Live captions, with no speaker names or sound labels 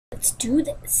let's do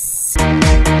this.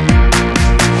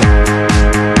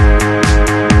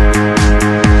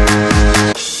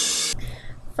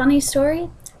 Funny story,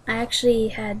 I actually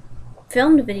had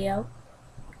filmed a video,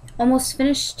 almost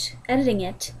finished editing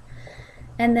it,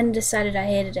 and then decided I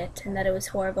hated it and that it was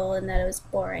horrible and that it was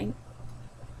boring.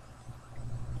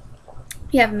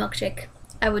 You have a milkshake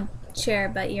I would share,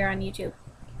 but you're on YouTube.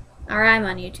 Or I'm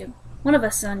on YouTube. One of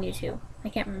us is on YouTube. I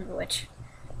can't remember which.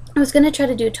 I was going to try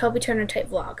to do a Toby Turner type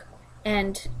vlog,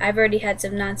 and I've already had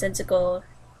some nonsensical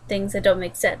things that don't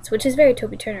make sense, which is very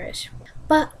Toby Turner-ish.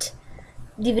 But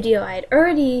the video I had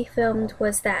already filmed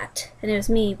was that, and it was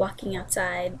me walking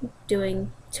outside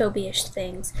doing Toby-ish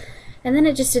things, and then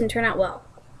it just didn't turn out well.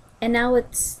 And now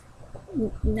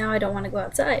I don't want to go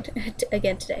outside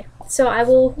again today. So I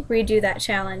will redo that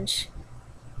challenge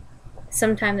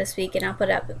sometime this week, and I'll put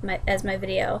it up as my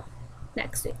video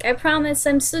next week. I promise.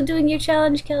 I'm still doing your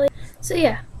challenge, Kelly. So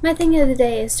yeah, my thing of the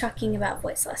day is talking about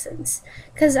voice lessons,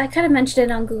 because I kind of mentioned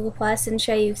it on Google Plus, and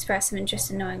Shay, you expressed some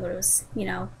interest in knowing what it was,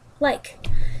 like.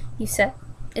 You said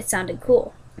it sounded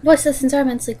cool. Voice lessons are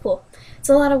immensely cool. It's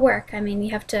a lot of work. I mean,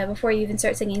 you have to, before you even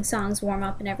start singing songs, warm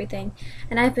up and everything.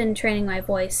 And I've been training my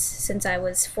voice since I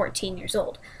was 14 years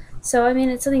old. So, I mean,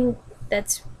 it's something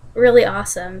that's really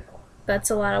awesome, but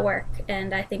it's a lot of work,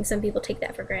 and I think some people take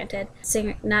that for granted.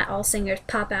 Not all singers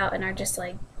pop out and are just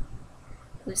like,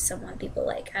 who's someone people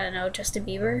like? I don't know, Justin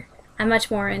Bieber? I'm much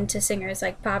more into singers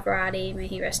like Pavarotti, may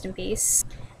he rest in peace,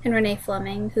 and Renee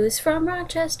Fleming, who's from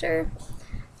Rochester,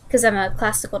 because I'm a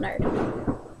classical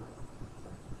nerd.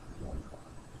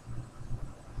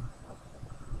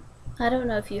 I don't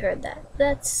know if you heard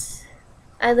that.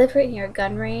 I live right near a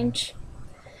gun range,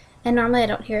 and normally I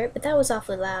don't hear it, but that was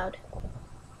awfully loud.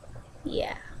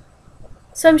 Yeah.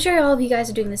 So I'm sure all of you guys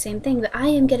are doing the same thing, but I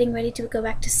am getting ready to go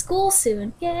back to school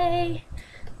soon. Yay!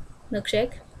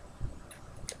 Milkshake.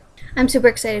 I'm super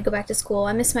excited to go back to school.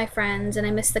 I miss my friends, and I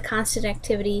miss the constant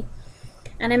activity,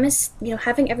 and I miss,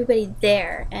 having everybody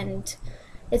there, and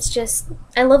it's just,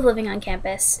 I love living on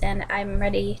campus, and I'm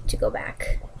ready to go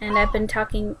back. And I've been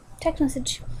talking, text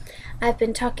message, I've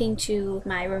been talking to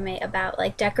my roommate about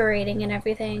like decorating and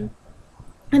everything,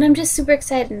 and I'm just super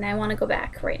excited, and I want to go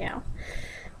back right now.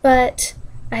 But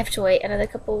I have to wait another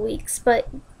couple of weeks, but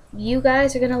you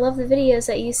guys are going to love the videos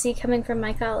that you see coming from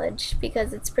my college,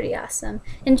 because it's pretty awesome.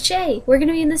 And Shay, we're going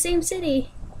to be in the same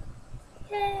city.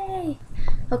 Yay!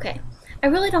 Okay, I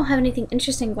really don't have anything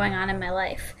interesting going on in my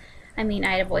life. I mean,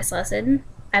 I had a voice lesson.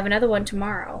 I have another one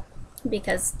tomorrow,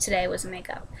 because today was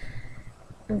makeup.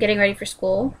 I'm getting ready for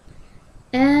school.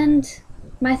 And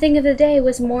my thing of the day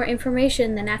was more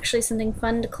information than actually something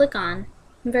fun to click on.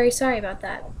 I'm very sorry about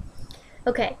that.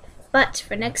 Okay, but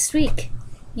for next week,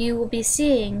 you will be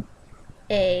seeing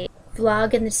a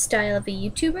vlog in the style of a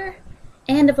YouTuber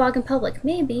and a vlog in public,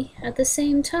 maybe at the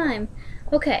same time.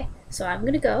 Okay, so I'm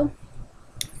gonna go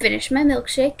finish my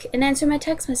milkshake and answer my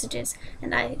text messages,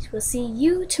 and I will see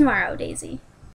you tomorrow, Daisy.